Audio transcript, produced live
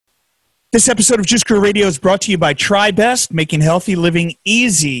This episode of Juice Guru Radio is brought to you by TriBest, making healthy living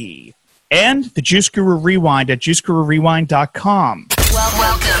easy, and the Juice Guru Rewind at juicegururewind.com.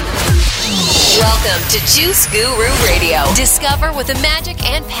 Welcome to Juice Guru Radio. Discover what the magic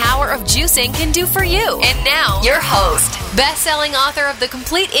and power of juicing can do for you. And now, your host, best-selling author of The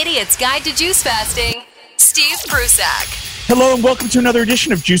Complete Idiot's Guide to Juice Fasting, Steve Prusak. Hello and welcome to another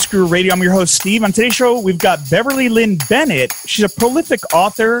edition of Juice Guru Radio. I'm your host, Steve. On today's show, we've got Beverly Lynn Bennett. She's a prolific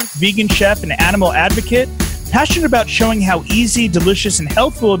author, vegan chef, and animal advocate, passionate about showing how easy, delicious, and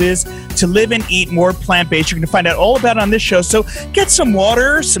healthful it is to live and eat more plant-based. You're going to find out all about it on this show. So get some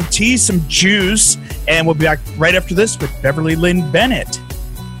water, some tea, some juice, and we'll be back right after this with Beverly Lynn Bennett.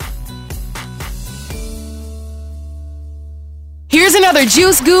 Here's another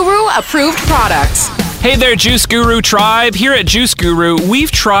Juice Guru approved product. Hey there, Juice Guru tribe. Here at Juice Guru, we've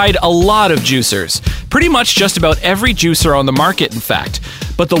tried a lot of juicers. Pretty much just about every juicer on the market, in fact.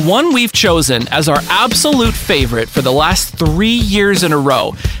 But the one we've chosen as our absolute favorite for the last 3 years in a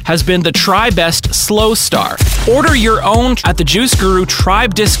row has been the TriBest Slow Star. Order your own at the Juice Guru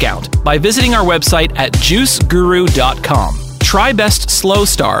Tribe discount by visiting our website at juiceguru.com. TriBest Slow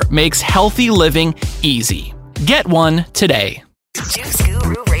Star makes healthy living easy. Get one today. Juice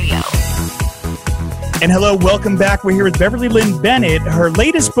Guru Radio. And hello, welcome back. We're here with Beverly Lynn Bennett. Her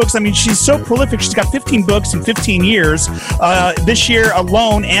latest books, she's so prolific. She's got 15 books in 15 years. This year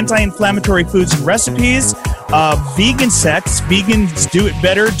alone, Anti-Inflammatory Foods and Recipes, Vegan Sex, Vegans Do It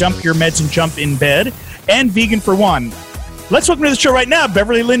Better, Dump Your Meds and Jump in Bed, and Vegan for One. Let's welcome to the show right now,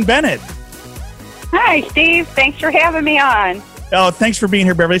 Beverly Lynn Bennett. Hi, Steve. Thanks for having me on. Oh, thanks for being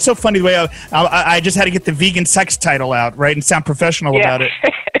here, Beverly. It's so funny the way I just had to get the Vegan Sex title out, right, and sound professional about it.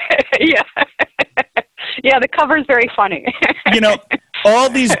 Yeah. Yeah, the cover's very funny. All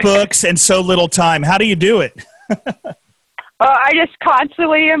these books and so little time. How do you do it? I just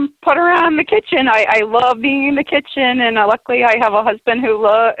constantly am put around the kitchen. I love being in the kitchen, and luckily I have a husband who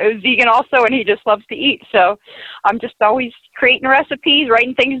is vegan also, and he just loves to eat. So I'm just always creating recipes,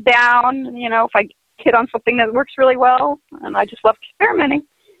 writing things down, if I hit on something that works really well, and I just love experimenting.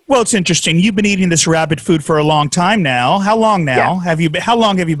 Well, it's interesting. You've been eating this rabbit food for a long time now. How long now? Yeah. How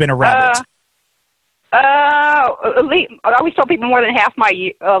long have you been a rabbit? I always tell people more than half my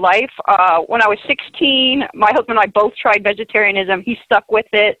life. When I was 16, my husband and I both tried vegetarianism. He stuck with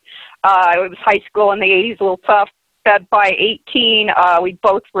it. It was high school in the 80s, a little tough. But by 18, we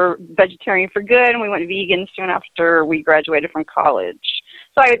both were vegetarian for good, and we went vegan soon after we graduated from college.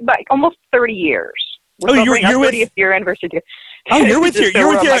 So almost 30 years. You're with 30th year anniversary. Oh,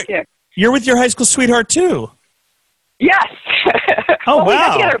 you're with your high school sweetheart too. Yes. Oh, wow. We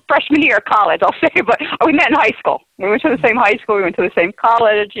got together freshman year of college, I'll say, but we met in high school. We went to the same high school. We went to the same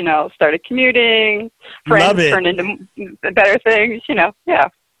college, started commuting. Friends turned into better things, yeah.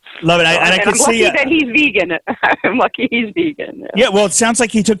 Love it. I can see I'm lucky that he's vegan. I'm lucky he's vegan. Yeah, well, it sounds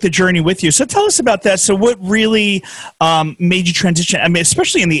like he took the journey with you. So tell us about that. So what really made you transition?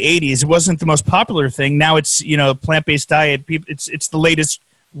 Especially in the 80s, it wasn't the most popular thing. Now it's, plant-based diet. It's the latest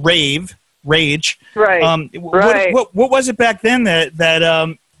rage. Right. Right. What was it back then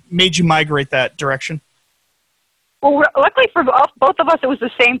that made you migrate that direction? Well, luckily for both of us, it was the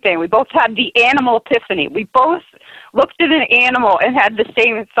same thing. We both had the animal epiphany. We both looked at an animal and had the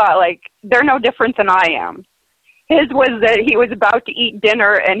same thought, like, they're no different than I am. His was that he was about to eat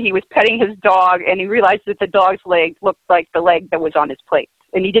dinner, and he was petting his dog, and he realized that the dog's leg looked like the leg that was on his plate,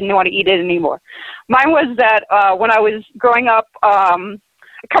 and he didn't want to eat it anymore. Mine was that when I was growing up, I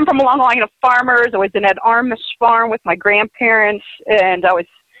come from a long line of farmers. I was in an Amish farm with my grandparents, and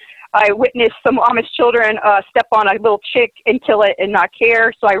I witnessed some Amish children step on a little chick and kill it and not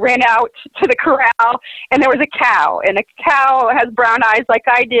care. So I ran out to the corral, and there was a cow, and the cow has brown eyes like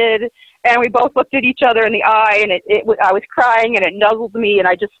I did, and we both looked at each other in the eye, and I was crying, and it nuzzled me, and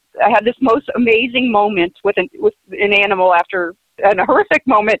I had this most amazing moment with an animal after a horrific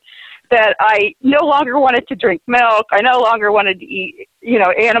moment, that I no longer wanted to drink milk. I no longer wanted to eat,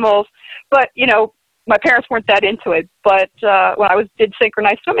 animals. But, my parents weren't that into it. But when I did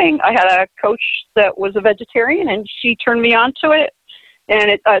synchronized swimming, I had a coach that was a vegetarian, and she turned me on to it,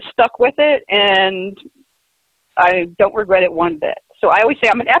 and I stuck with it, and I don't regret it one bit. So I always say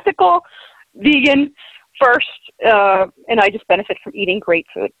I'm an ethical vegan first, and I just benefit from eating great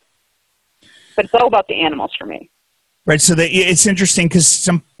food. But it's all about the animals for me. Right, so it's interesting because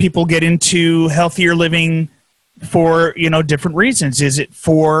some people get into healthier living for, different reasons. Is it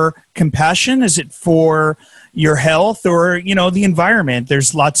for compassion? Is it for your health or, the environment?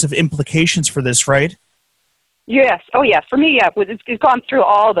 There's lots of implications for this, right? Yes. Oh, yeah. For me, yeah, it's gone through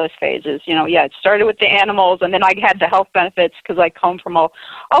all those phases. You know, yeah, it started with the animals, and then I had the health benefits because I come from a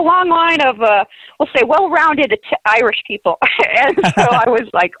long line of, we'll say, well-rounded Irish people. And so I was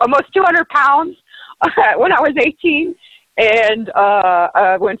like almost 200 pounds when I was 18. And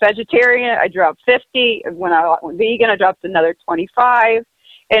I went vegetarian. I dropped 50. When I went vegan, I dropped another 25.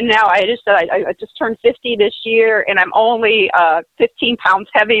 And now I just turned 50 this year, and I'm only 15 pounds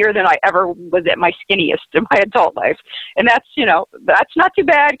heavier than I ever was at my skinniest in my adult life. And that's not too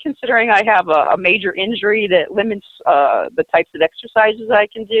bad considering I have a major injury that limits the types of exercises I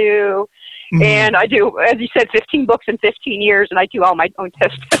can do. Mm-hmm. And I do, as you said, 15 books in 15 years, and I do all my own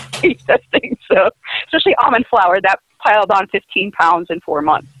testing. So especially almond flour, that piled on 15 pounds in 4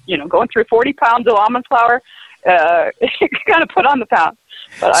 months. You know, going through 40 pounds of almond flour, it kind of put on the pounds.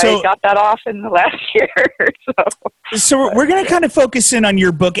 But I got that off in the last year. So we're going to kind of focus in on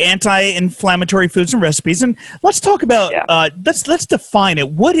your book, Anti-Inflammatory Foods and Recipes, and let's talk about let's define it.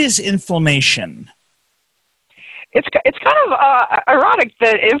 What is inflammation? It's kind of ironic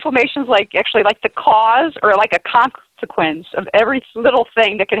that inflammation is actually like the cause or like a consequence of every little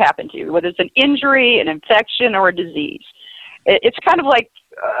thing that could happen to you, whether it's an injury, an infection, or a disease. It's kind of like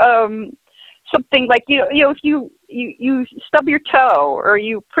something like if you stub your toe or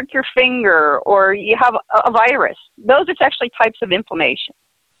you prick your finger or you have a virus. Those are actually types of inflammation,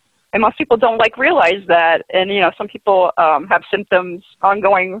 and most people don't realize that. And some people have symptoms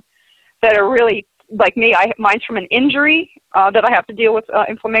ongoing that are really like me. Mine's from an injury that I have to deal with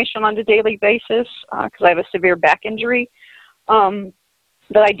inflammation on a daily basis because I have a severe back injury that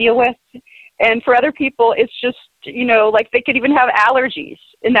I deal with. And for other people, it's just, they could even have allergies.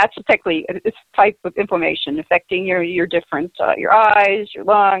 And that's technically a type of inflammation affecting your different, your eyes, your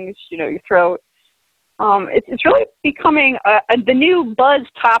lungs, your throat. It's really becoming the new buzz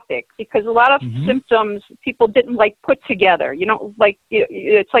topic because a lot of symptoms people didn't put together.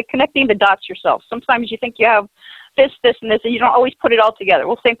 It's like connecting the dots yourself. Sometimes you think you have this, and this, and you don't always put it all together.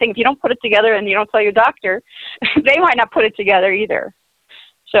 Well, same thing. If you don't put it together and you don't tell your doctor, they might not put it together either.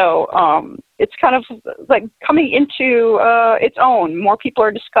 So it's kind of like coming into its own. More people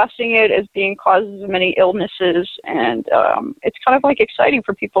are discussing it as being causes of many illnesses, and it's kind of exciting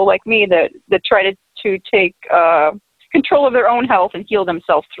for people like me that try to take control of their own health and heal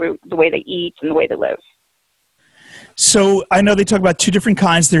themselves through the way they eat and the way they live. So I know they talk about two different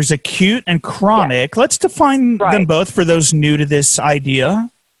kinds. There's acute and chronic. Let's define them both for those new to this idea.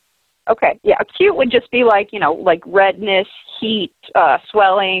 Okay, yeah, acute would just be like redness, heat,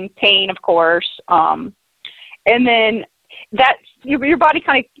 swelling, pain, of course. And then that your body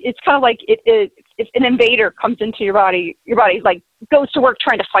it's kind of like if an invader comes into your body goes to work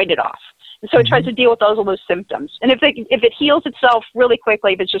trying to fight it off. And so it tries to deal with those symptoms. And if it heals itself really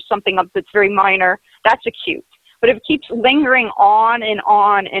quickly, if it's just something that's very minor, that's acute. But if it keeps lingering on and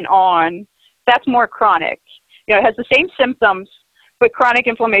on and on, that's more chronic. It has the same symptoms, but chronic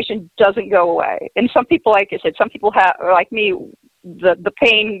inflammation doesn't go away. And some people, like I said, some people have, like me, the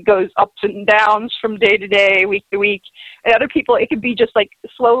pain goes ups and downs from day to day, week to week. And other people, it could be just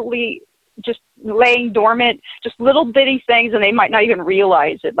slowly just laying dormant, just little bitty things, and they might not even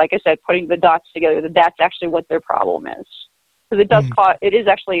realize it. Like I said, putting the dots together, that's actually what their problem is. Because it does cause, it is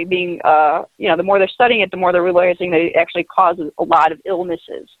actually being, the more they're studying it, the more they're realizing that it actually causes a lot of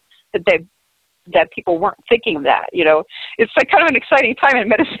illnesses that people weren't thinking of that. It's kind of an exciting time in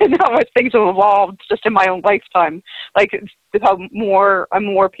medicine how much things have evolved just in my own lifetime. How more and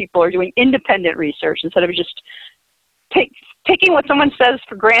more people are doing independent research instead of just taking what someone says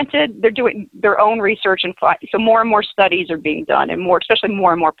for granted. They're doing their own research, and so more and more studies are being done, and especially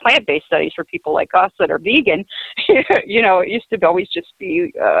more and more plant-based studies for people like us that are vegan. It used to always just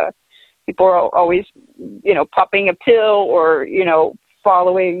be people are always popping a pill or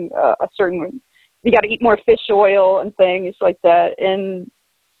following a certain. You got to eat more fish oil and things like that,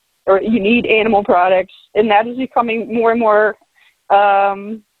 or you need animal products, and that is becoming more and more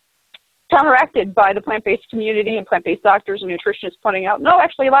counteracted by the plant-based community and plant-based doctors and nutritionists pointing out, no,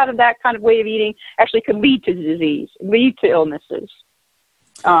 actually a lot of that kind of way of eating actually could lead to disease, lead to illnesses.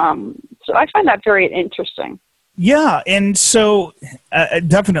 So I find that very interesting. Yeah, and so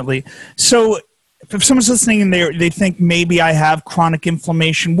definitely. So if someone's listening and they think maybe I have chronic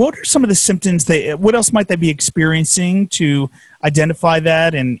inflammation, what are some of the symptoms what else might they be experiencing to identify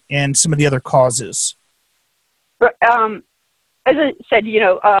that and some of the other causes? As I said,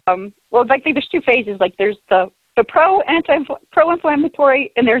 I think there's two phases. There's the the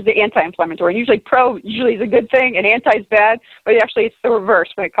pro-inflammatory, and there's the anti-inflammatory. Usually pro usually is a good thing, and anti is bad, but actually it's the reverse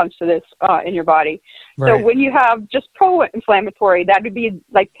when it comes to this in your body. Right. So when you have just pro-inflammatory, that would be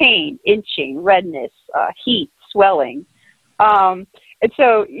like pain, itching, redness, heat, swelling. And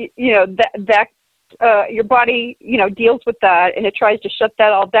so, that your body, deals with that, and it tries to shut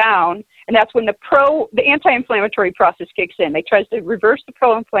that all down. And that's when the anti-inflammatory process kicks in. It tries to reverse the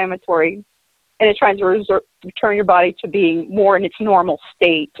pro-inflammatory, and it tries to return your body to being more in its normal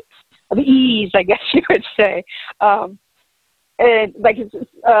state of ease, I guess you would say. So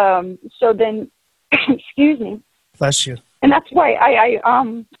then, excuse me. Bless you. And that's why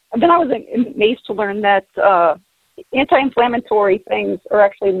then I was amazed to learn that anti-inflammatory things are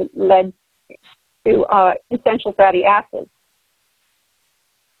actually led to essential fatty acids,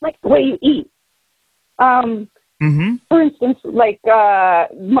 like the way you eat. For instance, like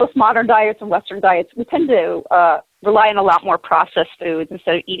most modern diets and Western diets, we tend to rely on a lot more processed foods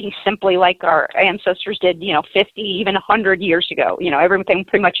instead of eating simply like our ancestors did, 50, even 100 years ago. Everything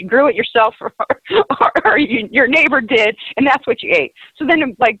pretty much you grew it yourself or your neighbor did, and that's what you ate. So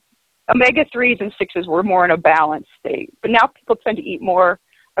then, like, omega-3s and 6s were more in a balanced state. But now people tend to eat more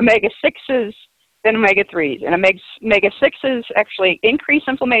omega-6s than omega-3s. And omega-6s actually increase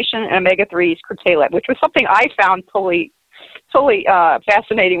inflammation, and omega-3s curtail it, which was something I found totally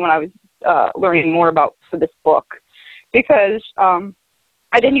fascinating when I was learning more about for this book, because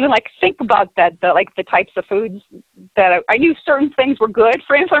I didn't even think about that, the types of foods that I knew certain things were good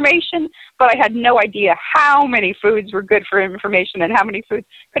for inflammation, but I had no idea how many foods were good for inflammation and how many foods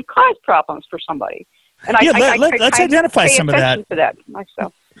could cause problems for somebody. And let's identify some of that.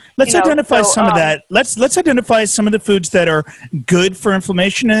 Myself. Let's identify some of that. Let's identify some of the foods that are good for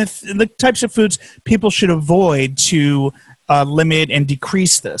inflammation and the types of foods people should avoid to limit and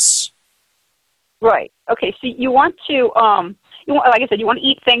decrease this. Right. Okay. So you want to, like I said, you want to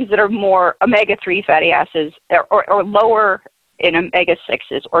eat things that are more omega-3 fatty acids or lower in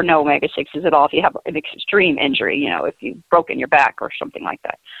omega-6s or no omega-6s at all if you have an extreme injury, if you've broken your back or something like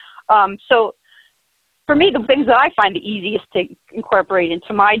that. So for me, the things that I find the easiest to incorporate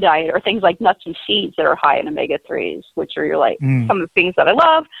into my diet are things like nuts and seeds that are high in omega-3s, which are some of the things that I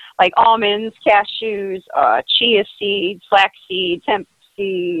love, like almonds, cashews, chia seeds, flax seeds, hemp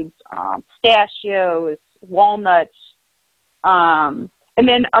seeds, pistachios, walnuts. And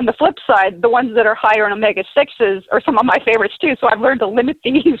then on the flip side, the ones that are higher in omega-6s are some of my favorites too. So I've learned to limit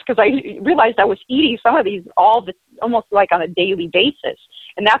these because I realized I was eating some of these almost like on a daily basis.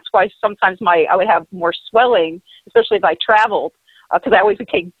 And that's why sometimes I would have more swelling, especially if I traveled, because I always would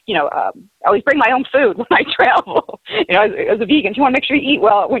take, I always bring my own food when I travel. As a vegan, you want to make sure you eat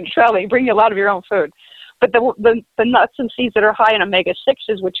well when you're traveling. You bring a lot of your own food. But the nuts and seeds that are high in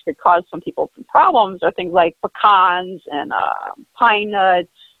omega-6s, which could cause some people some problems, are things like pecans and pine nuts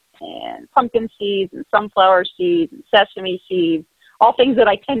and pumpkin seeds and sunflower seeds and sesame seeds, all things that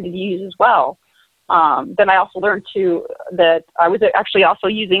I tend to use as well. Then I also learned that I was actually also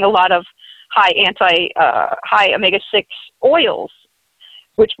using a lot of high omega-6 oils,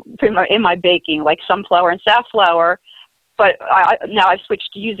 which in my baking, like sunflower and safflower. But now I've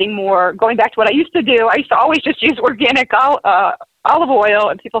switched to using more, going back to what I used to do. I used to always just use organic olive oil,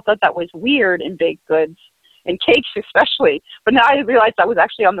 and people thought that was weird in baked goods and cakes especially. But now I realized I was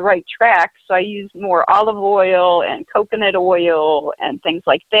actually on the right track, so I use more olive oil and coconut oil and things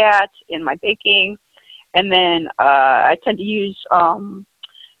like that in my baking. And then I tend to use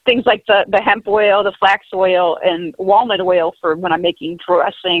things like the hemp oil, the flax oil, and walnut oil for when I'm making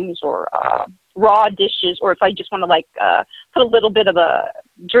dressings or raw dishes, or if I just want to put a little bit of a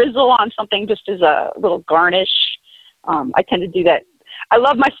drizzle on something just as a little garnish. I tend to do that. I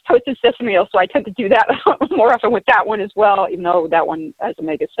love my toasted sesame oil, so I tend to do that more often with that one as well, even though that one has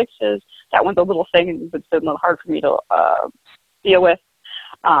omega-6s. That one's a little thing, but it's a little hard for me to deal with.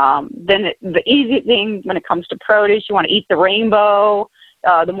 Then the easy thing when it comes to produce, you want to eat the rainbow.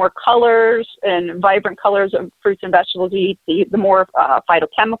 The more colors and vibrant colors of fruits and vegetables you eat, the more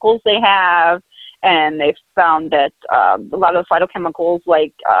phytochemicals they have. And they've found that a lot of the phytochemicals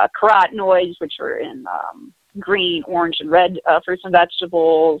like carotenoids, which are in green, orange, and red fruits and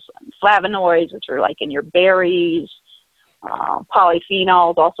vegetables, and flavonoids, which are like in your berries,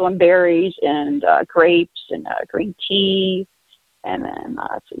 polyphenols also in berries and grapes and green tea, and then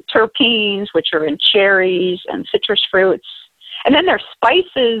terpenes, which are in cherries and citrus fruits. And then there's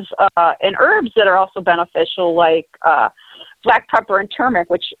spices and herbs that are also beneficial, like black pepper and turmeric,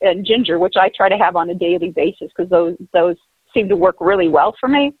 and ginger, which I try to have on a daily basis because those seem to work really well for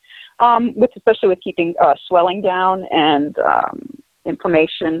me, especially with keeping swelling down and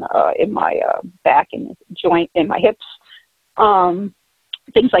inflammation in my back and joint in my hips.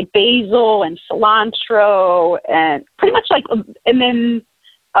 Things like basil and cilantro and pretty much and then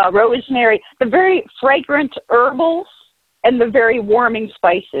rosemary, the very fragrant herbals and the very warming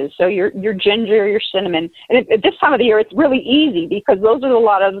spices. So your ginger, your cinnamon. And at this time of the year, it's really easy because those are a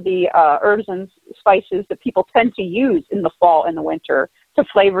lot of the herbs and spices that people tend to use in the fall and the winter to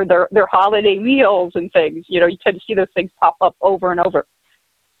flavor their holiday meals and things. You tend to see those things pop up over and over.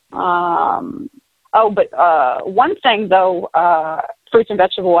 But one thing, though, fruits and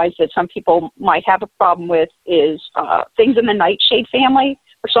vegetable-wise, that some people might have a problem with is things in the nightshade family.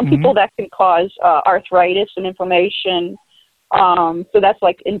 For some people, that can cause arthritis and inflammation. So that's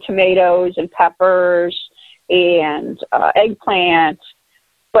like in tomatoes and peppers and eggplant.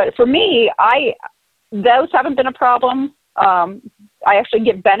 But for me, those haven't been a problem. I actually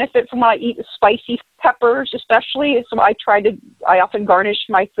get benefit from when I eat spicy peppers, especially. So I often garnish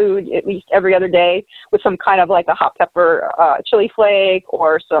my food at least every other day with some kind of like a hot pepper chili flake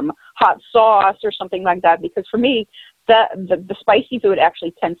or some hot sauce or something like that. Because for me, the spicy food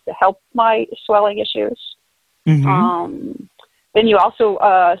actually tends to help my swelling issues. Then you also,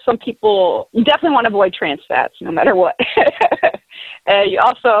 some people, you definitely want to avoid trans fats no matter what. You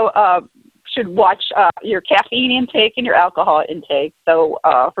also should watch your caffeine intake and your alcohol intake. So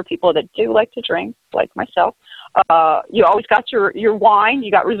for people that do like to drink, like myself, you always got your wine.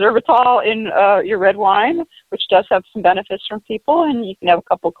 You got resveratrol in your red wine, which does have some benefits from people, and you can have a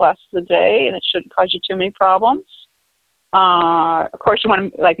couple glasses a day, and it shouldn't cause you too many problems. Of course, you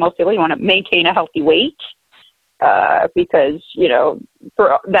want to, like most people, you want to maintain a healthy weight because,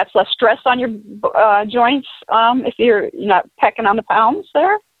 that's less stress on your joints if you're not pecking on the pounds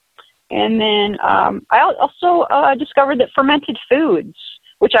there. And then I also discovered that fermented foods,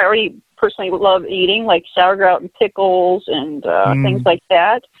 which I already personally love eating, like sauerkraut and pickles and things like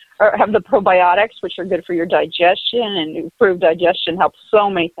that, have the probiotics, which are good for your digestion, and improved digestion helps so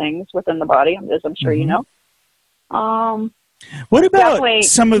many things within the body, as I'm sure you know. What about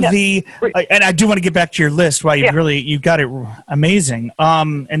some of the, and I do want to get back to your list. Wow, you got it amazing.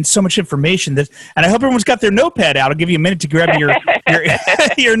 And so much information and I hope everyone's got their notepad out. I'll give you a minute to grab your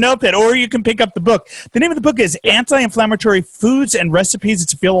notepad, or you can pick up the book. The name of the book is Anti-Inflammatory Foods and Recipes.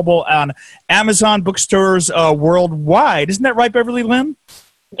 It's available on Amazon bookstores worldwide. Isn't that right, Beverly Lynn?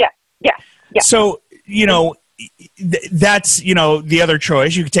 Yeah. So, that's, the other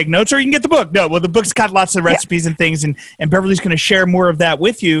choice. You can take notes or you can get the book. No, well, the book's got lots of recipes and things, and Beverly's going to share more of that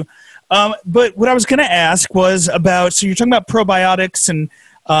with you. But what I was going to ask was about, so you're talking about probiotics and,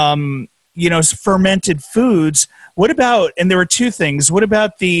 fermented foods. What about, and there were two things, what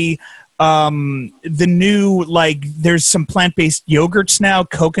about the new, there's some plant-based yogurts now,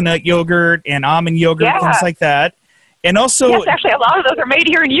 coconut yogurt and almond yogurt, things like that. And also, yes, actually, a lot of those are made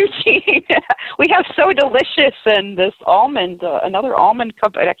here in Eugene. We have So Delicious and this almond, another almond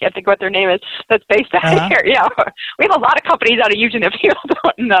company. I can't think what their name is. That's based out of here. Yeah, we have a lot of companies out of Eugene that people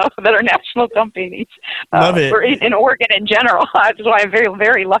don't know that are national companies. Love it. We're in Oregon in general. That's why I'm very,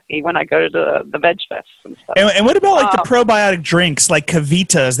 very lucky when I go to the Veg Fest and stuff. And what about the probiotic drinks like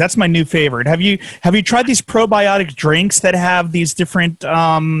Kavitas? That's my new favorite. Have you tried these probiotic drinks that have these different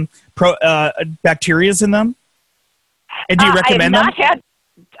bacterias in them? And do you recommend them?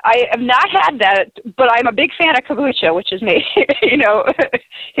 I have not had that, but I'm a big fan of kombucha, which is made,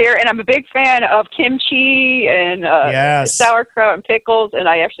 here, and I'm a big fan of kimchi and sauerkraut and pickles, and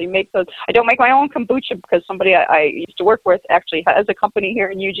I actually make those. I don't make my own kombucha because somebody I used to work with actually has a company here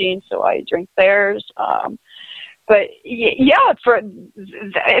in Eugene, so I drink theirs. But it's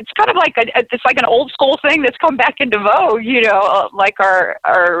kind of like it's like an old school thing that's come back into vogue. Like a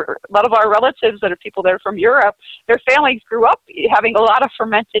lot of our relatives that are people that are from Europe, their families grew up having a lot of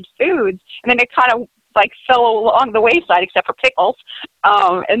fermented foods, and then it kind of fell along the wayside, except for pickles.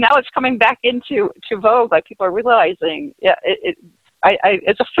 And now it's coming back into vogue. Like people are realizing,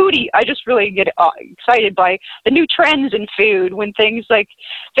 as a foodie, I just really get excited by the new trends in food when things that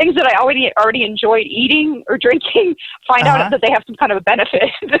I already enjoyed eating or drinking find out that they have some kind of a benefit.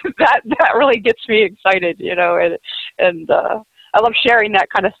 that really gets me excited, and I love sharing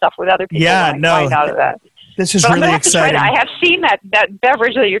that kind of stuff with other people. Find out of that. This is really exciting. I have seen that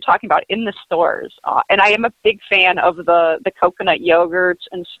beverage that you're talking about in the stores, and I am a big fan of the coconut yogurts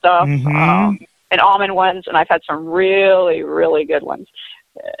and stuff. And almond ones, and I've had some really, really good ones.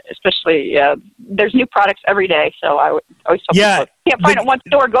 especially there's new products every day. So I would always tell people, if you can't find it in one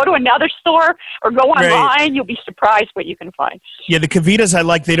store, go to another store or go online. Right. You'll be surprised what you can find. Yeah, the Kavitas I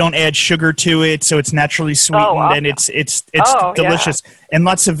like. They don't add sugar to it, so it's naturally sweetened and it's delicious and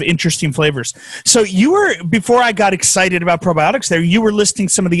lots of interesting flavors. So you were, before I got excited about probiotics there, you were listing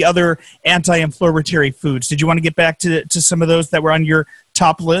some of the other anti-inflammatory foods. Did you want to get back to some of those that were on your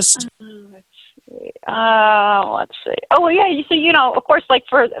top list? Let's see. Oh, well, yeah. So, of course, like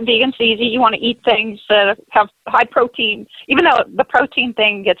for vegans, it's easy. You want to eat things that have high protein. Even though the protein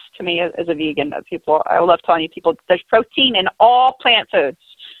thing gets to me as a vegan, I love telling people there's protein in all plant foods.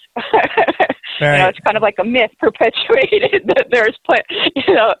 Right. It's kind of like a myth perpetuated that there's plant.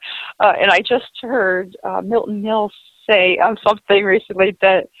 And I just heard Milton Mills say something recently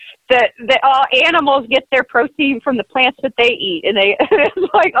that all animals get their protein from the plants that they eat, and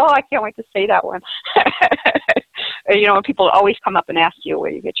it's like, oh, I can't wait to say that one. When people always come up and ask you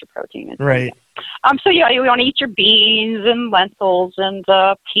where you get your protein. Right. So you want to eat your beans and lentils and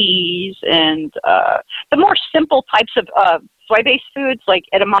peas and the more simple types of soy-based foods like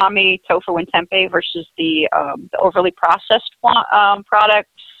edamame, tofu, and tempeh versus the overly processed products.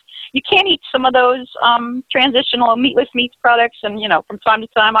 You can eat some of those transitional meatless meats products, and, from time to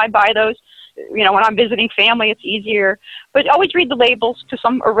time I buy those. When I'm visiting family, it's easier. But always read the labels, because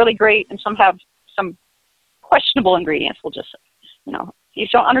some are really great and some have some questionable ingredients. We'll just, if you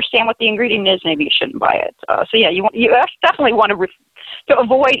don't understand what the ingredient is, maybe you shouldn't buy it. You definitely want to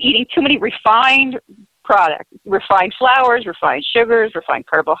avoid eating too many refined products, refined flours, refined sugars, refined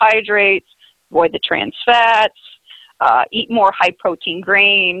carbohydrates, avoid the trans fats. Eat more high-protein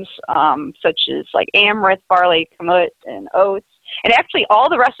grains, such as like amaranth, barley, kamut, and oats. And actually, all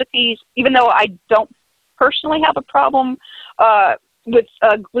the recipes, even though I don't personally have a problem with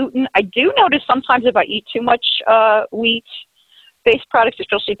gluten, I do notice sometimes if I eat too much wheat-based products,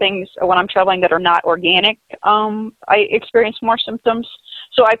 especially things when I'm traveling that are not organic, I experience more symptoms.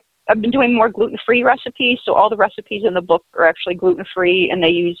 So I've been doing more gluten-free recipes. So all the recipes in the book are actually gluten-free, and they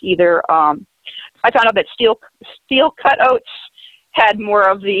use either I found out that steel cut oats had more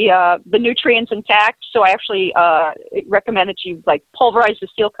of the nutrients intact, so I actually recommend that you pulverize the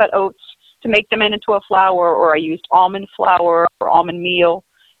steel cut oats to make them into a flour, or I used almond flour or almond meal,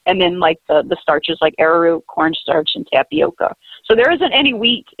 and then the starches like arrowroot, cornstarch, and tapioca. So there isn't any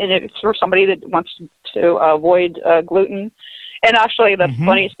wheat in it for somebody that wants to avoid gluten. And actually, the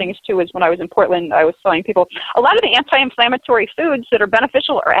funniest things, too, is when I was in Portland, I was telling people a lot of the anti-inflammatory foods that are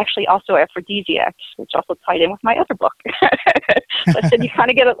beneficial are actually also aphrodisiacs, which also tied in with my other book. So I said you kind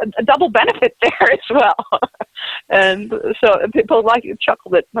of get a double benefit there as well. And so people like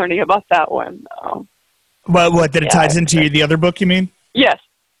chuckled at learning about that one. Well, what, that it ties into the other book, you mean? Yes.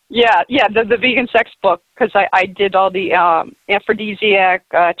 Yeah, the vegan sex book, because I did all the aphrodisiac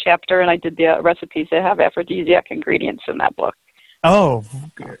chapter, and I did the recipes that have aphrodisiac ingredients in that book. Oh,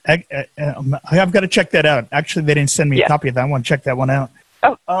 I've got to check that out. Actually, they didn't send me a copy of that. I want to check that one out.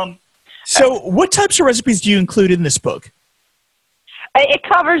 Oh. So what types of recipes do you include in this book? It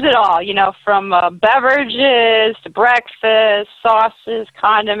covers it all, from beverages to breakfast, sauces,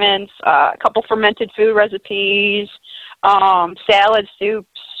 condiments, a couple fermented food recipes, salad, soups,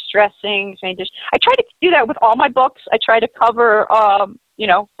 dressings. I try to do that with all my books. I try to cover,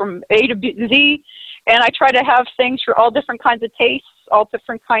 from A to Z. And I try to have things for all different kinds of tastes, all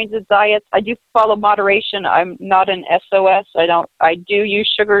different kinds of diets. I do follow moderation. I'm not an SOS. I do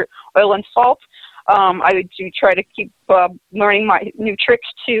use sugar, oil, and salt. I do try to keep learning my new tricks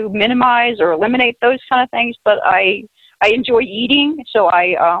to minimize or eliminate those kind of things. But I enjoy eating, so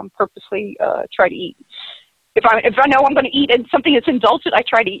I purposely try to eat. If I know I'm going to eat something that's indulgent, I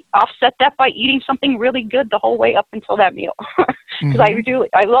try to offset that by eating something really good the whole way up until that meal. Because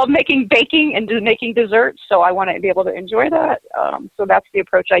I love baking and making desserts, so I want to be able to enjoy that. So that's the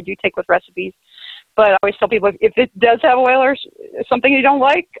approach I do take with recipes. But I always tell people, if it does have oil or something you don't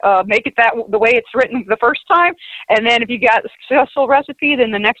like, make it the way it's written the first time. And then if you got a successful recipe,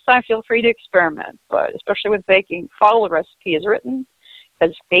 then the next time feel free to experiment. But especially with baking, follow the recipe as written.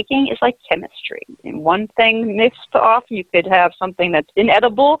 Because baking is like chemistry. And one thing mixed off, you could have something that's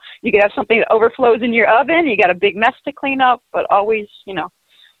inedible. You could have something that overflows in your oven. You got a big mess to clean up. But always,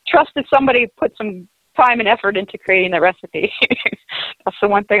 trust that somebody put some time and effort into creating the recipe. That's the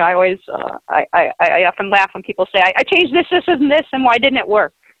one thing I always, I often laugh when people say, I changed this, and this, and why didn't it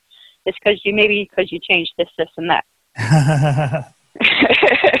work? It's because you changed this, and that.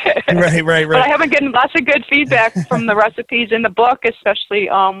 Right. But I have been getting lots of good feedback from the recipes in the book, especially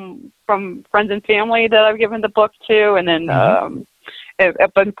from friends and family that I've given the book to. And then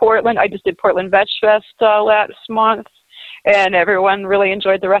up in Portland, I just did Portland Veg Fest last month. and everyone really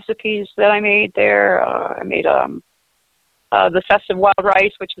enjoyed the recipes that I made there. I made the festive wild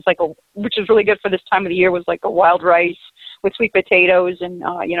rice, which is really good for this time of the year, was like a wild rice with sweet potatoes and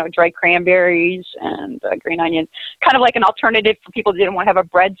dried cranberries and green onion, kind of like an alternative for people that didn't want to have a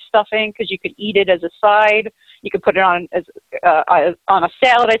bread stuffing, because you could eat it as a side. You could put it on as on a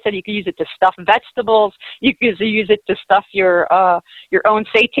salad. I said you could use it to stuff vegetables. You could use it to stuff your own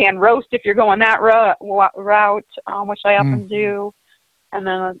seitan roast if you're going that route, which I often do. And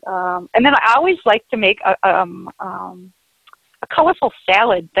then I always like to make a colorful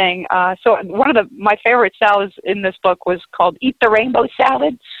salad thing. So one of my favorite salads in this book was called Eat the Rainbow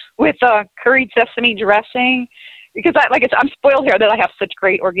Salad with curried sesame dressing, because I'm spoiled here that I have such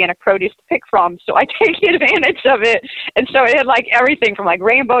great organic produce to pick from, so I take advantage of it. And so it had like everything from like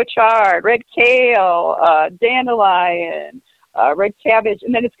rainbow chard, red kale, dandelion, red cabbage,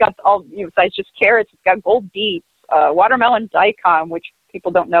 and then it's got all, besides just carrots, it's got gold beets, watermelon daikon, which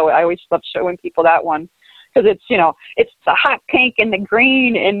people don't know. I always love showing people that one, because it's the hot pink and the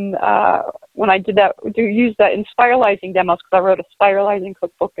green. And when I use that in spiralizing demos, because I wrote a spiralizing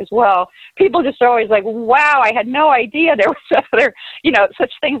cookbook as well, people just are always like, wow, I had no idea there was other,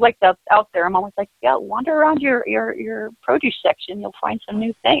 such things like that out there. I'm always like, yeah, wander around your produce section, you'll find some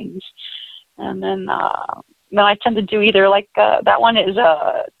new things. And then I tend to do either that one is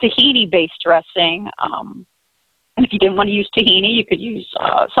a tahini-based dressing. And if you didn't want to use tahini, you could use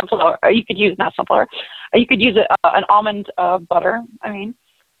sunflower. You could use not sunflower. You could use an almond butter.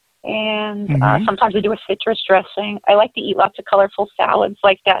 And sometimes I do a citrus dressing. I like to eat lots of colorful salads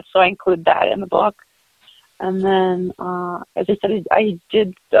like that, so I include that in the book. And then, as I said, I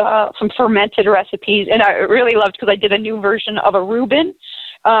did some fermented recipes, and I really loved, because I did a new version of a Reuben.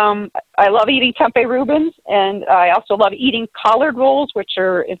 I love eating tempeh Reubens, and I also love eating collard rolls, which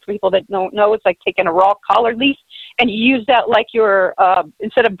are, if people that don't know, it's like taking a raw collard leaf, and you use that like your,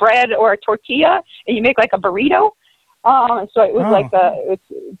 instead of bread or a tortilla, and you make like a burrito. So it was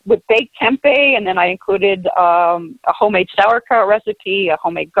it's with baked tempeh, and then I included a homemade sauerkraut recipe, a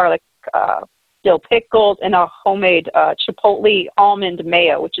homemade garlic dill pickles, and a homemade chipotle almond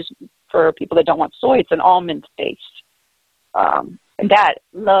mayo, which is for people that don't want soy. It's an almond paste. And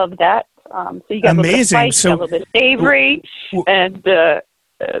love that. So you got amazing. A little bit of spice, a little bit of savory, and it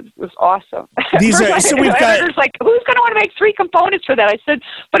was awesome. We've got like, who's going to want to make 3 components for that? I said,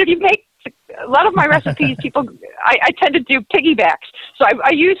 but if you make a lot of my recipes, people, I tend to do piggybacks. So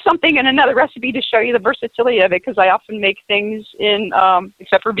I use something in another recipe to show you the versatility of it, because I often make things in,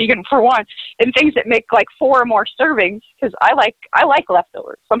 except for vegan for one, in things that make like 4 or more servings, because I like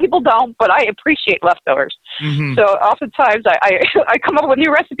leftovers. Some people don't, but I appreciate leftovers. Mm-hmm. So oftentimes I come up with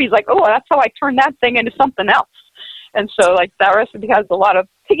new recipes like, oh, that's how I turn that thing into something else. And so, like, that recipe has a lot of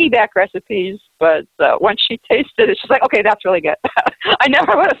piggyback recipes, but once she tasted it, she's like, okay, that's really good. I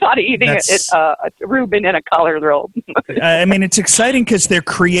never would have thought of eating a Reuben in a collard roll. It's exciting because they're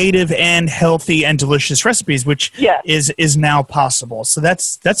creative and healthy and delicious recipes, which is now possible. So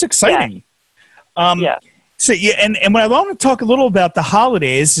that's exciting. Yeah. So and what I want to talk a little about the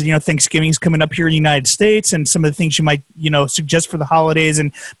holidays. Thanksgiving's coming up here in the United States, and some of the things you might suggest for the holidays,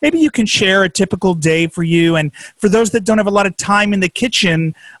 and maybe you can share a typical day for you. And for those that don't have a lot of time in the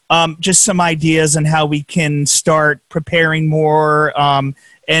kitchen, just some ideas on how we can start preparing more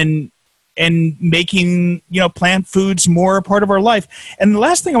and making plant foods more a part of our life. And the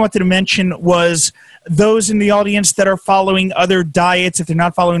last thing I wanted to mention was those in the audience that are following other diets, if they're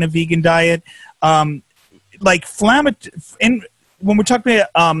not following a vegan diet. Like when we're talking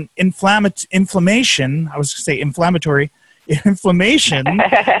about inflammation, I was going to say inflammatory, inflammation,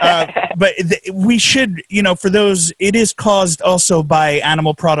 but we should, for those, it is caused also by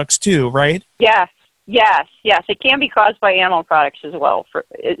animal products too, right? Yes. It can be caused by animal products as well,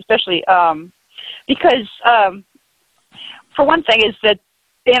 especially because, for one thing, is that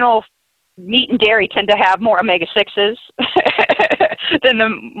animal meat and dairy tend to have more omega-6s than the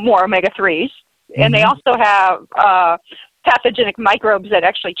more omega-3s. And they also have pathogenic microbes that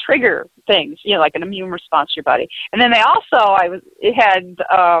actually trigger things, like an immune response to your body. And then they also,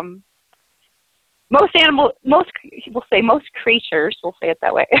 most creatures, we'll say it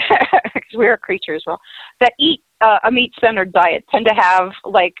that way, because we are creatures, that eat a meat-centered diet tend to have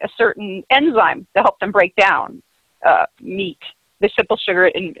like a certain enzyme to help them break down meat, the simple sugar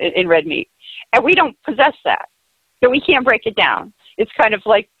in red meat. And we don't possess that, so we can't break it down. It's kind of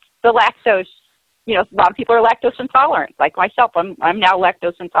like the lactose. A lot of people are lactose intolerant, like myself. I'm now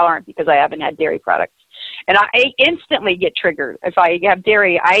lactose intolerant because I haven't had dairy products. And I instantly get triggered. If I have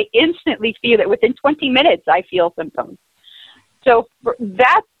dairy, I instantly feel it. Within 20 minutes, I feel symptoms. So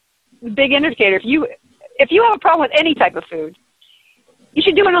that's a big indicator. if you have a problem with any type of food, you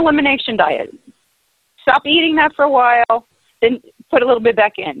should do an elimination diet. Stop eating that for a while, then put a little bit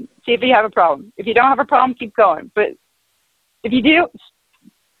back in. See if you have a problem. If you don't have a problem, keep going. But if you do,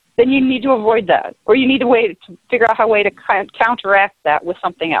 then you need to avoid that, or you need to figure out a way to counteract that with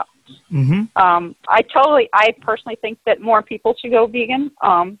something else. Mm-hmm. I personally think that more people should go vegan,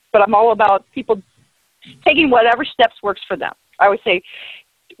 but I'm all about people taking whatever steps works for them. I would say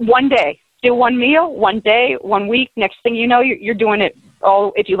one day, do one meal, one day, 1 week. Next thing you know, you're doing it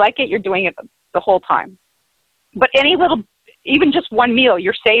all. If you like it, you're doing it the whole time. But even just one meal,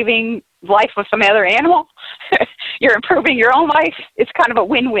 you're saving life of some other animal. You're improving your own life. It's kind of a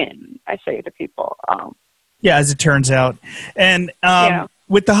win-win, I say to people. Yeah, as it turns out. And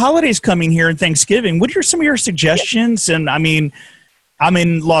with the holidays coming here and Thanksgiving, what are some of your suggestions? And I mean, I'm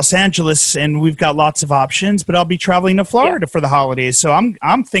in Los Angeles and we've got lots of options, but I'll be traveling to Florida for the holidays. So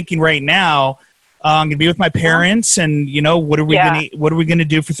I'm thinking right now, I'm going to be with my parents, and what are we going to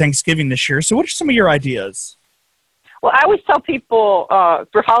do for Thanksgiving this year? So what are some of your ideas? Well, I always tell people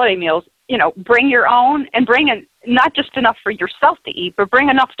for holiday meals, bring your own, and bring in not just enough for yourself to eat, but bring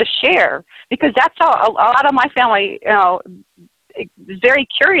enough to share, because that's how a lot of my family, is very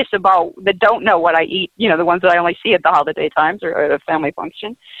curious about, that don't know what I eat, the ones that I only see at the holiday times or at a family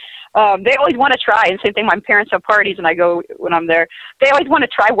function. They always want to try, and same thing, my parents have parties and I go when I'm there. They always want to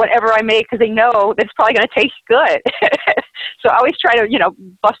try whatever I make because they know that it's probably going to taste good. So I always try to,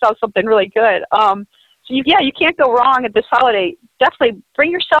 bust out something really good. So you can't go wrong at this holiday. Definitely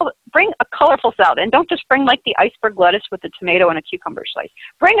bring a colorful salad, and don't just bring like the iceberg lettuce with the tomato and a cucumber slice.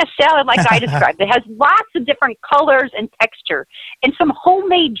 Bring a salad like I described that has lots of different colors and texture, and some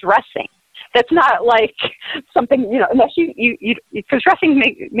homemade dressing. That's not like something, unless because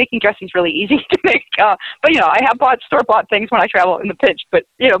making dressing is really easy to make. But, I have bought store-bought things when I travel in the pinch. But,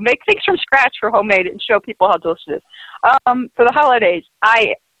 make things from scratch for homemade and show people how delicious it is. For the holidays,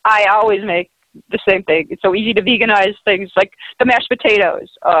 I always make the same thing. It's so easy to veganize things like the mashed potatoes,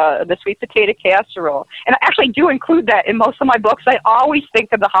 the sweet potato casserole. And I actually do include that in most of my books. I always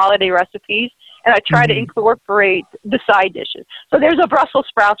think of the holiday recipes, and I try to incorporate the side dishes. So there's a Brussels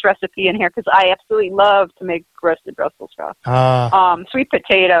sprouts recipe in here because I absolutely love to make roasted Brussels sprouts. Sweet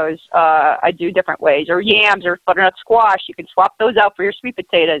potatoes, I do different ways, or yams or butternut squash. You can swap those out for your sweet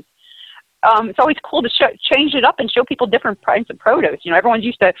potatoes. It's always cool to change it up and show people different kinds of produce. Everyone's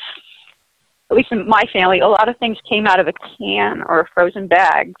used to, at least in my family, a lot of things came out of a can or a frozen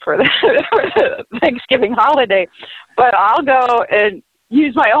bag for the Thanksgiving holiday. But I'll go and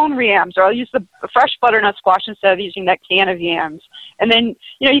use my own yams, or I'll use the fresh butternut squash instead of using that can of yams. And then,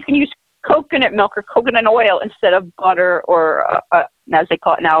 you can use coconut milk or coconut oil instead of butter, or as they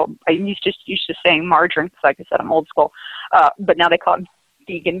call it now. I used to saying margarine because, like I said, I'm old school. But now they call it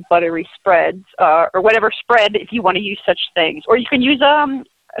vegan buttery spreads, or whatever spread if you want to use such things. Or you can use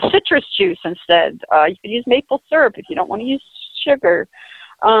citrus juice instead. You can use maple syrup if you don't want to use sugar.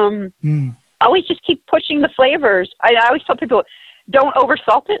 Always just keep pushing the flavors. I always tell people, don't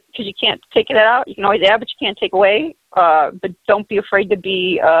oversalt it because you can't take it out. You can always add, but you can't take away. But don't be afraid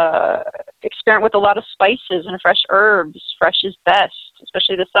to experiment with a lot of spices and fresh herbs. Fresh is best,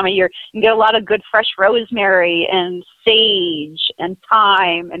 especially this time of year. You can get a lot of good fresh rosemary and sage and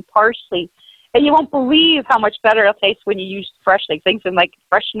thyme and parsley. And you won't believe how much better it'll taste when you use fresh things like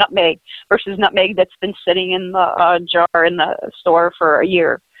fresh nutmeg versus nutmeg that's been sitting in the jar in the store for a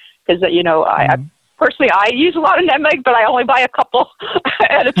year. Because, Personally, I use a lot of nutmeg, but I only buy a couple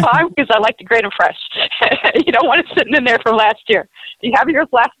at a time because I like to grate them fresh. You don't want it sitting in there from last year. If you have your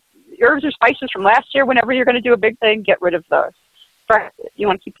herbs or spices from last year, whenever you're going to do a big thing, get rid of those. You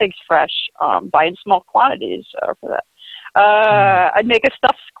want to keep things fresh. Buy in small quantities for that. I'd make a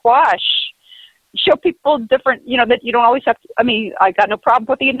stuffed squash. Show people different, that you don't always have to. I got no problem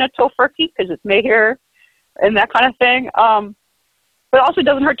with eating a tofurkey because it's made here and that kind of thing. But also, it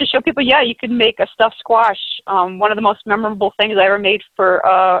doesn't hurt to show people, you can make a stuffed squash. One of the most memorable things I ever made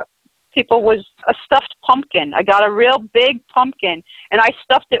for people was a stuffed pumpkin. I got a real big pumpkin, and I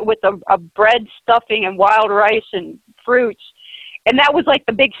stuffed it with a bread stuffing and wild rice and fruits. And that was like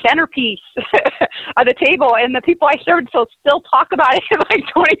the big centerpiece of the table. And the people I served still talk about it like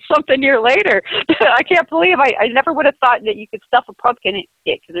 20-something years later. I can't believe I never would have thought that you could stuff a pumpkin in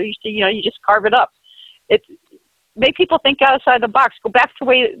it, because they're used to, you just carve it up. Make people think outside the box. Go back to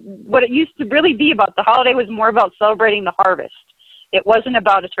what it used to really be about. The holiday was more about celebrating the harvest. It wasn't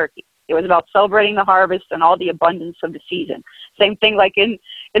about a turkey. It was about celebrating the harvest and all the abundance of the season. Same thing like in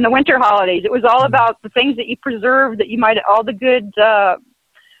the winter holidays. It was all about the things that you preserve, all the good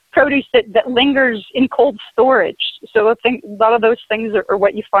produce that lingers in cold storage. So a lot of those things are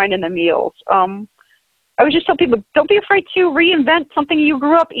what you find in the meals. I would just tell people, don't be afraid to reinvent something you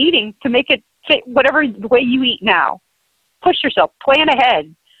grew up eating to make it fit whatever the way you eat now. Push yourself. Plan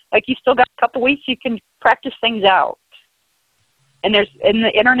ahead. Like, you still got a couple weeks, you can practice things out. And there's, in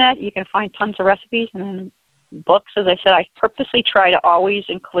the internet, you can find tons of recipes and books. As I said, I purposely try to always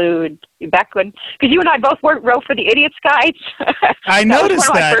include, back when, because you and I both wrote for the Idiot's Guides. I noticed that. Was one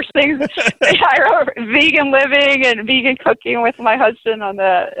of that. my first things. I wrote vegan living and vegan cooking with my husband on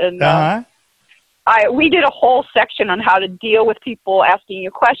that. And we did a whole section on how to deal with people asking you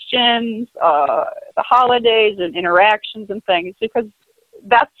questions, the holidays and interactions and things, because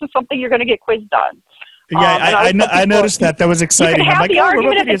that's something you're going to get quizzed on. Yeah, I noticed that. That was exciting. You can have the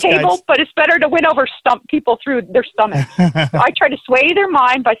argument at the table, but it's better to win over people through their stomach. So I try to sway their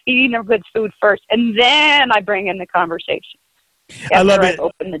mind by feeding them good food first, and then I bring in the conversation. I love it.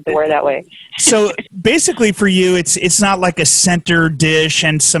 Open the door that way. So basically for you, it's not like a center dish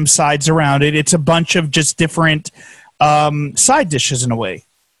and some sides around it. It's a bunch of just different side dishes in a way.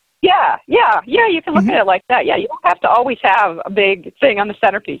 Yeah, you can look at it like that. Yeah, you don't have to always have a big thing on the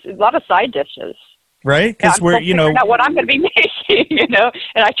centerpiece. There's a lot of side dishes. Right? Because we're, out what I'm going to be making,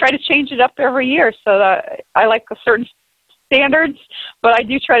 and I try to change it up every year. So I like certain standards, but I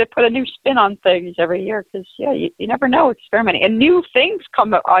do try to put a new spin on things every year because, you never know, experimenting. And new things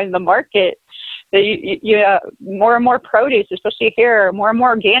come on the market. More and more produce, especially here, more and more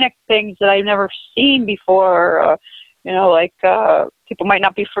organic things that I've never seen before. People might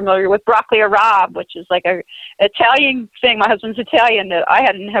not be familiar with broccoli arabe, which is like a Italian thing. My husband's Italian that I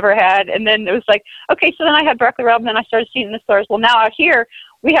hadn't ever had. And then it was like, okay, so then I had broccoli arabe, and then I started seeing it in the stores. Well, now out here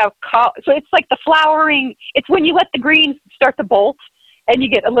we have, so it's like the flowering. It's when you let the greens start to bolt, and you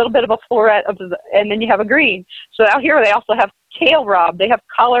get a little bit of a floret and then you have a green. So out here they also have kale rabe. They have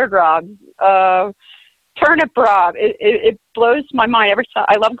collard rabe. Turnip rabe. It blows my mind every time.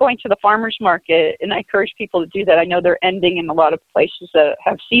 I love going to the farmer's market, and I encourage people to do that. I know they're ending in a lot of places that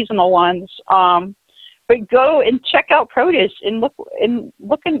have seasonal ones. But go and check out produce and look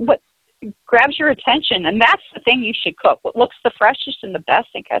at what grabs your attention. And that's the thing you should cook. What looks the freshest and the best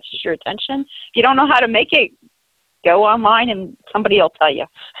and catches your attention. If you don't know how to make it, go online and somebody will tell you.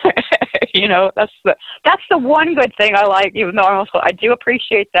 That's the one good thing I like, even though I do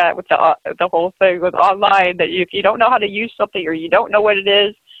appreciate that with the whole thing with online, that if you don't know how to use something or you don't know what it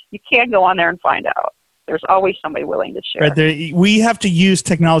is, you can go on there and find out. There's always somebody willing to share. Right, we have to use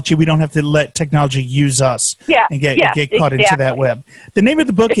technology. We don't have to let technology use us and get caught into that web. The name of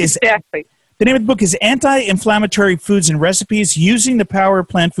the book is Anti-Inflammatory Foods and Recipes, Using the Power of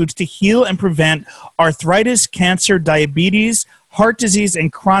Plant Foods to Heal and Prevent Arthritis, Cancer, Diabetes, Heart Disease,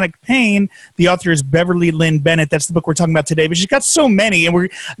 and Chronic Pain. The author is Beverly Lynn Bennett. That's the book we're talking about today. But she's got so many, and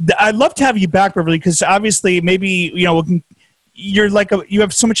I'd love to have you back, Beverly, because obviously maybe you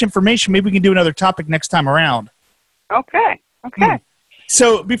have so much information. Maybe we can do another topic next time around. Okay.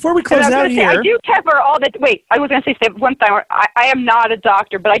 So before we close out here, I do cover all that. Wait, I was going to say one thing. I am not a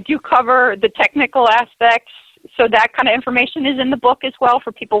doctor, but I do cover the technical aspects. So that kind of information is in the book as well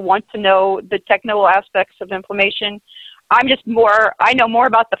for people who want to know the technical aspects of inflammation. I know more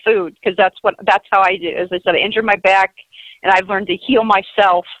about the food because that's how I do. As I said, I injured my back, and I've learned to heal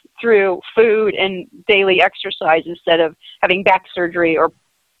myself through food and daily exercise instead of having back surgery or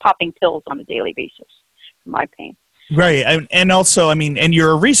popping pills on a daily basis for my pain. Right, and also, and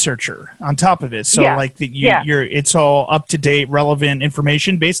you're a researcher on top of it, so it's all up to date, relevant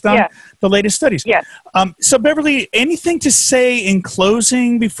information based on the latest studies. Yeah. So, Beverly, anything to say in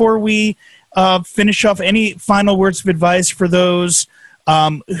closing before we finish off? Any final words of advice for those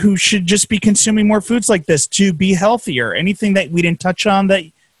who should just be consuming more foods like this to be healthier? Anything that we didn't touch on that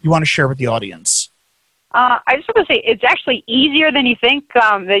you want to share with the audience? I just want to say it's actually easier than you think.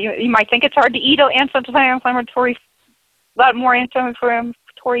 That you might think it's hard to eat anti-inflammatory. A lot more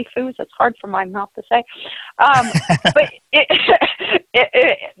anti-inflammatory foods. That's hard for my mouth to say. But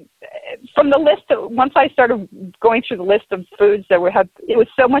from the list, once I started going through the list of foods that it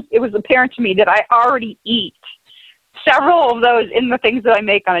was apparent to me that I already eat several of those in the things that I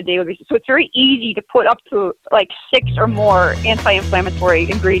make on a daily basis. So it's very easy to put up to like 6 or more anti-inflammatory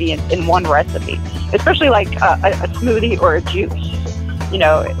ingredients in one recipe, especially like a smoothie or a juice.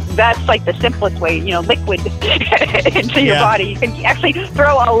 That's like the simplest way, liquid into your body. You can actually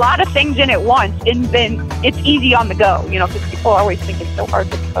throw a lot of things in at once, and then it's easy on the go, because people always think it's so hard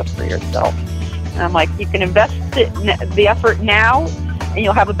to cook for yourself. And I'm like, you can invest the effort now, and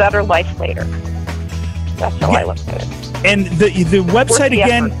you'll have a better life later. That's how I look at it. And the website,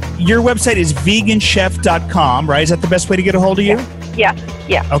 again, your website is veganchef.com, right? Is that the best way to get a hold of you?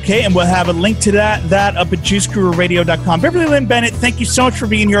 Yeah. Okay, and we'll have a link to that up at juicegururadio.com. Beverly Lynn Bennett, thank you so much for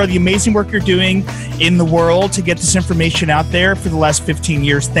being here, all the amazing work you're doing in the world to get this information out there for the last 15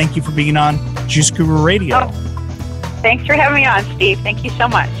 years. Thank you for being on Juice Guru Radio. Oh, thanks for having me on, Steve. Thank you so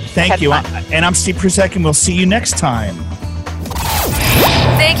much. Thank you. And I'm Steve Prusek, and we'll see you next time.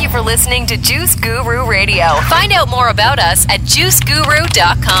 Thank you for listening to Juice Guru Radio. Find out more about us at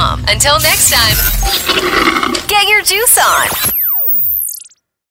juiceguru.com. Until next time, get your juice on.